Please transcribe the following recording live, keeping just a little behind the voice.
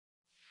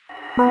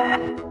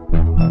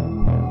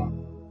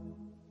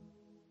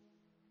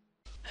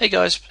Hey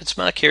guys, it's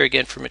Mark here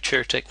again from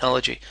Mature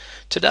Technology.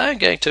 Today I'm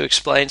going to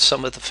explain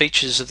some of the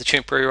features of the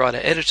Chimp Rewriter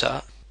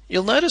editor.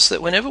 You'll notice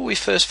that whenever we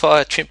first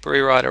fire Chimp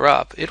Rewriter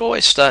up, it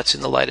always starts in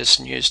the latest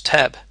news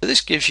tab.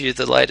 This gives you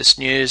the latest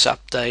news,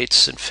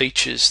 updates and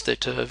features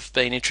that have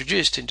been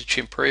introduced into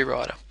Chimp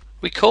Rewriter.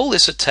 We call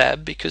this a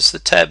tab because the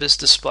tab is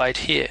displayed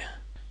here.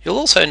 You'll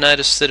also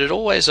notice that it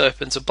always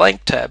opens a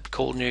blank tab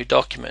called New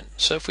Document.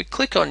 So if we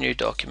click on New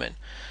Document,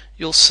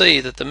 you'll see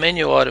that the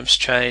menu items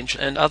change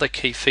and other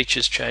key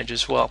features change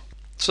as well.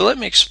 So let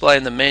me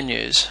explain the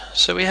menus.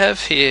 So we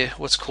have here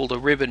what's called a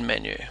ribbon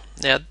menu.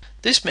 Now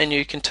this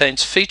menu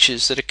contains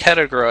features that are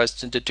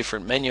categorized into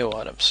different menu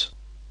items.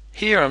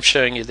 Here I'm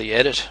showing you the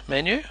Edit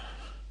menu.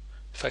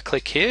 If I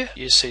click here,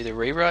 you see the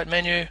Rewrite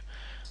menu,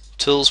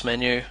 Tools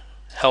menu,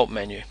 Help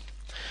menu.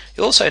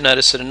 You'll also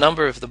notice that a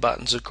number of the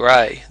buttons are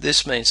grey.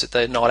 This means that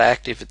they're not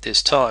active at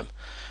this time.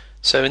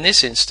 So in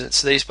this instance,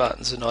 these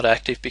buttons are not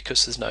active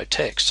because there's no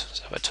text.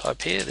 So if I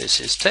type here, this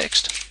is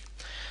text,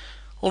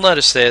 we'll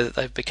notice there that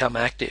they've become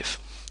active.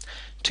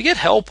 To get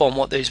help on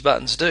what these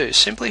buttons do,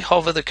 simply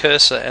hover the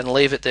cursor and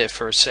leave it there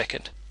for a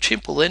second.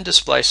 Chimp will then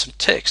display some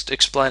text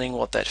explaining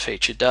what that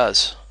feature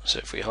does. So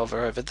if we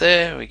hover over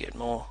there, we get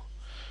more,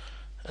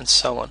 and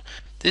so on.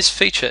 This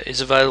feature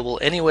is available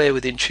anywhere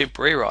within Chimp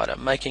Rewriter,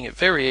 making it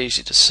very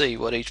easy to see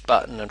what each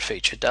button and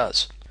feature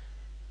does.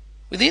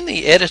 Within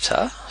the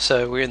editor,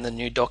 so we're in the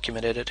new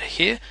document editor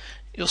here,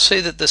 you'll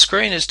see that the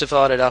screen is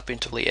divided up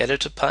into the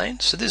editor pane.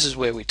 So this is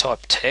where we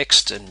type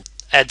text and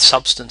add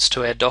substance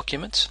to our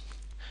documents.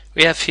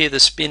 We have here the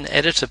spin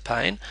editor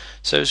pane.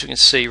 So as we can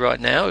see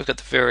right now, we've got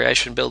the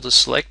variation builders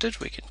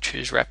selected. We can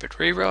choose rapid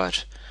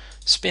rewrite,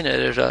 spin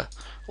editor,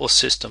 or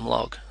system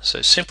log.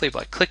 So simply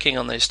by clicking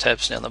on these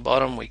tabs down the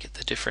bottom, we get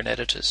the different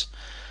editors.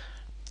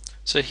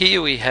 So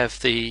here we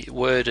have the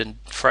word and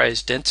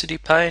phrase density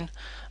pane.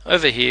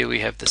 Over here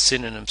we have the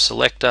synonym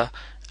selector,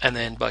 and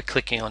then by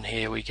clicking on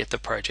here we get the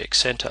project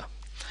center.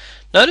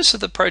 Notice that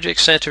the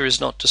project center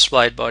is not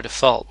displayed by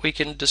default. We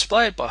can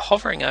display it by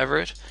hovering over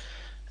it,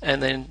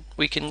 and then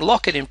we can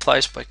lock it in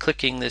place by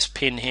clicking this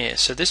pin here.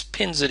 So this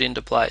pins it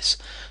into place,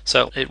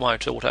 so it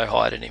won't auto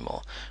hide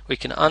anymore. We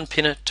can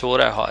unpin it to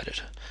auto hide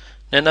it.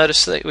 Now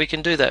notice that we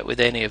can do that with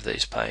any of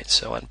these panes.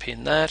 So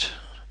unpin that,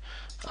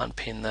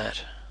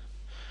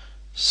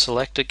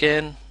 select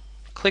again,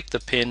 click the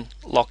pin,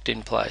 locked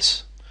in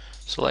place.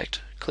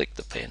 Select, click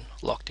the pin,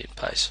 locked in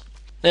place.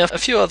 Now a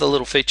few other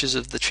little features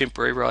of the Chimp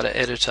Rewriter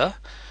editor.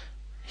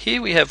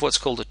 Here we have what's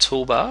called a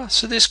toolbar.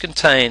 So this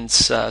contains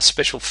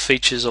special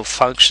features or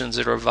functions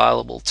that are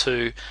available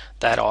to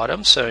that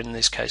item. So in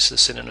this case the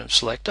synonym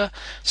selector.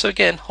 So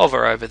again,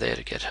 hover over there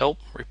to get help,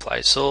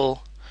 replace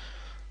all,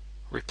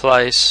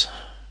 replace,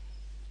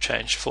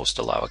 change force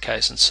to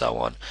lowercase and so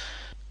on.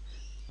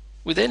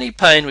 With any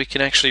pane we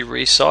can actually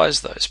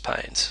resize those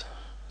panes.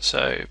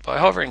 So by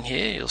hovering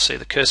here, you'll see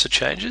the cursor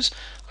changes.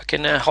 I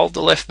can now hold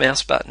the left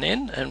mouse button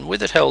in, and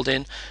with it held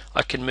in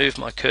I can move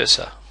my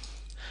cursor.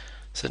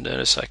 So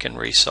notice I can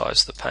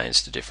resize the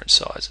panes to different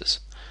sizes.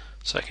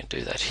 So I can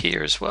do that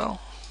here as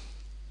well.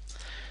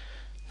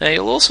 Now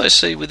you'll also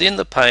see within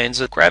the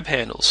panes a grab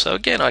handle. So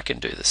again I can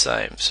do the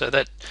same. So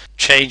that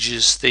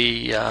changes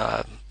the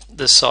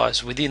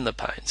size within the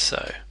pane.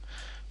 So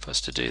if I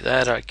was to do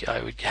that,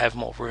 I would have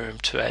more room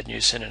to add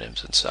new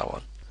synonyms and so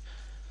on.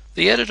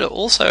 The editor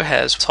also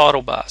has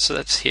title bar, so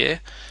that's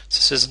here. So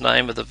this is the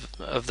name of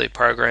the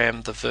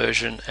program, the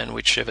version, and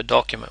whichever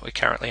document we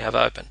currently have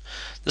open.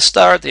 The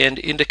star at the end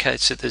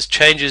indicates that there's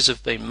changes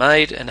have been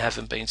made and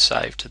haven't been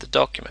saved to the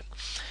document.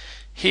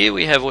 Here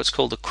we have what's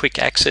called a quick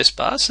access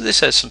bar. So this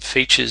has some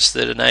features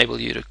that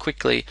enable you to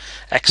quickly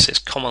access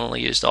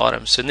commonly used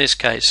items. So in this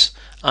case,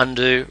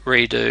 undo,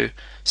 redo,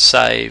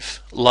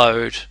 save,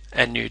 load,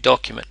 and new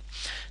document.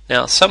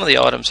 Now some of the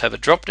items have a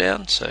drop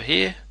down, so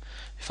here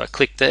if I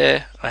click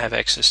there I have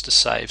access to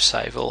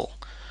save all,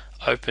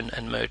 open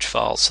and merge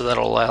files, so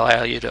that'll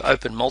allow you to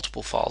open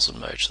multiple files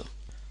and merge them.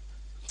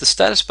 The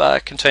status bar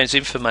contains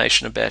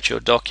information about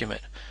your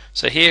document.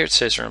 So here it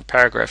says we're in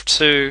paragraph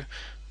 2,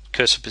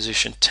 cursor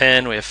position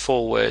 10, we have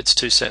 4 words,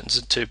 2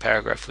 sentences and 2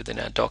 paragraphs within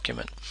our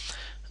document.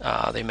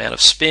 The amount of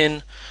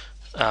spin,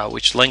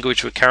 which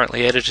language we're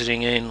currently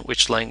editing in,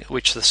 which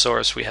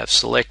thesaurus we have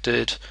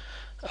selected,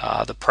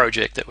 the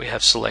project that we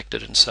have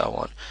selected, and so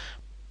on.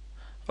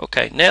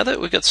 Okay, now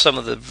that we've got some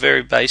of the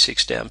very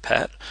basics down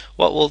pat,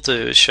 what we'll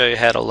do is show you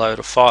how to load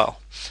a file.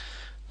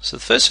 So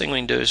the first thing we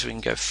can do is we can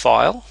go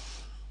File,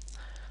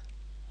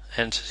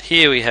 and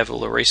here we have all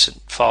the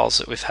recent files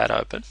that we've had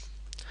open,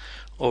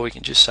 or we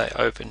can just say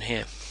Open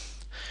here.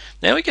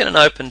 Now we get an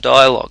open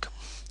dialog.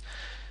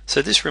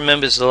 So this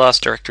remembers the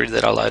last directory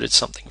that I loaded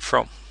something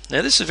from.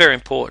 Now this is very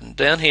important.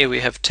 Down here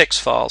we have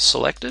text files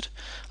selected.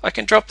 I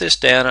can drop this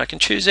down, I can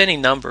choose any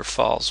number of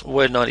files,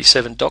 Word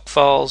 97 doc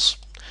files,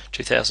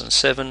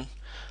 2007,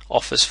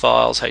 Office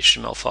files,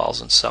 HTML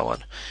files, and so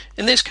on.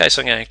 In this case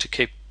I'm going to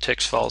keep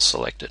text files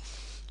selected.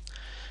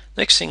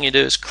 Next thing you do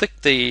is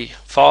click the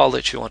file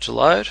that you want to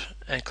load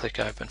and click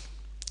Open.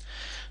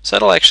 So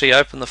that'll actually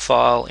open the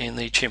file in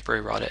the Chimp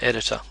Rewriter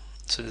editor.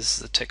 So this is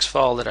the text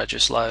file that I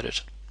just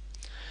loaded.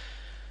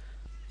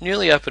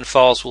 Newly opened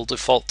files will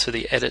default to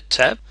the Edit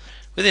tab.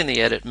 Within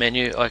the Edit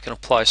menu, I can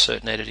apply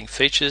certain editing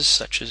features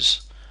such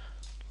as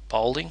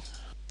bolding,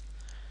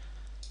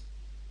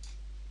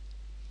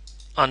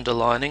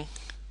 underlining,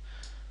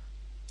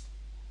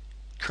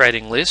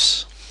 creating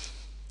lists,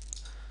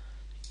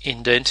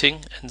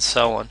 indenting, and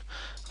so on.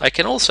 I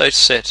can also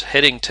set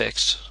heading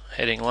text,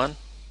 heading 1,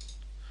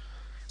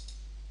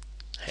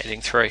 heading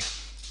 3.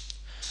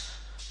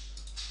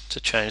 To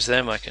change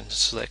them, I can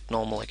select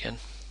normal again.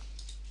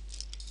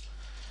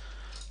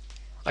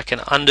 I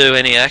can undo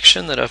any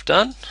action that I've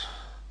done,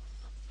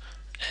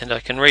 and I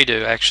can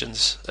redo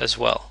actions as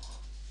well.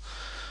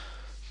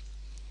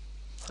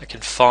 I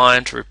can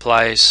find,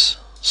 replace,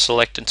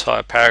 select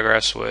entire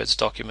paragraphs, words,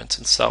 documents,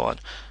 and so on.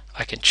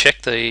 I can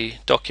check the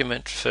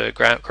document for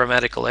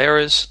grammatical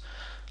errors,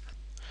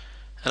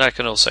 and I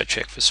can also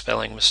check for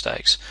spelling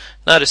mistakes.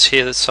 Notice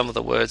here that some of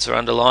the words are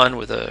underlined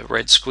with a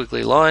red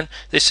squiggly line.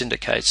 This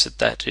indicates that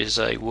that is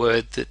a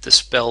word that the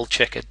spell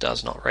checker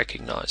does not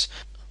recognize.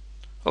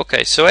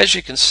 Okay, so as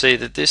you can see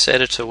that this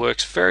editor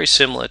works very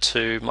similar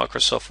to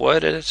Microsoft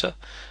Word editor,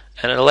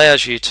 and it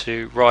allows you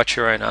to write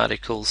your own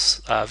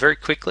articles very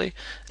quickly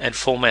and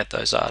format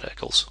those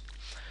articles.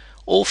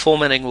 All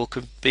formatting will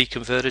be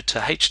converted to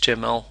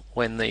HTML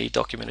when the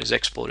document is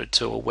exported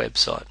to a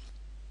website.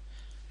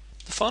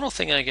 The final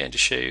thing I'm going to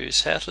show you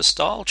is how to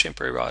style Chimp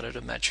Rewriter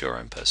to match your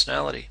own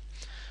personality.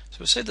 So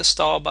we'll see the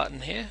style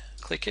button here,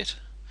 click it,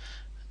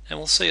 and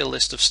we'll see a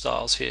list of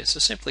styles here. So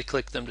simply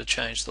click them to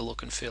change the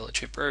look and feel of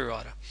Chimp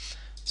Rewriter.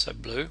 So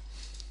blue,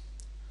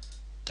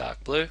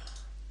 dark blue,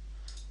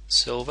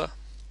 silver,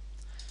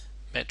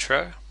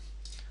 metro,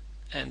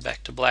 and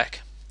back to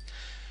black.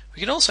 We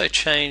can also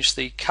change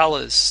the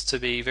colors to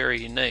be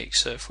very unique.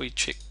 So if we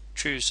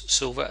choose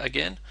silver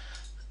again,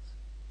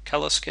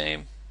 color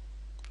scheme,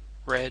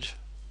 red,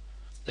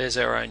 there's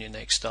our own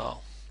unique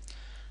style.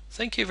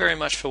 Thank you very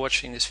much for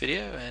watching this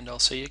video, and I'll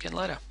see you again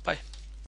later. Bye.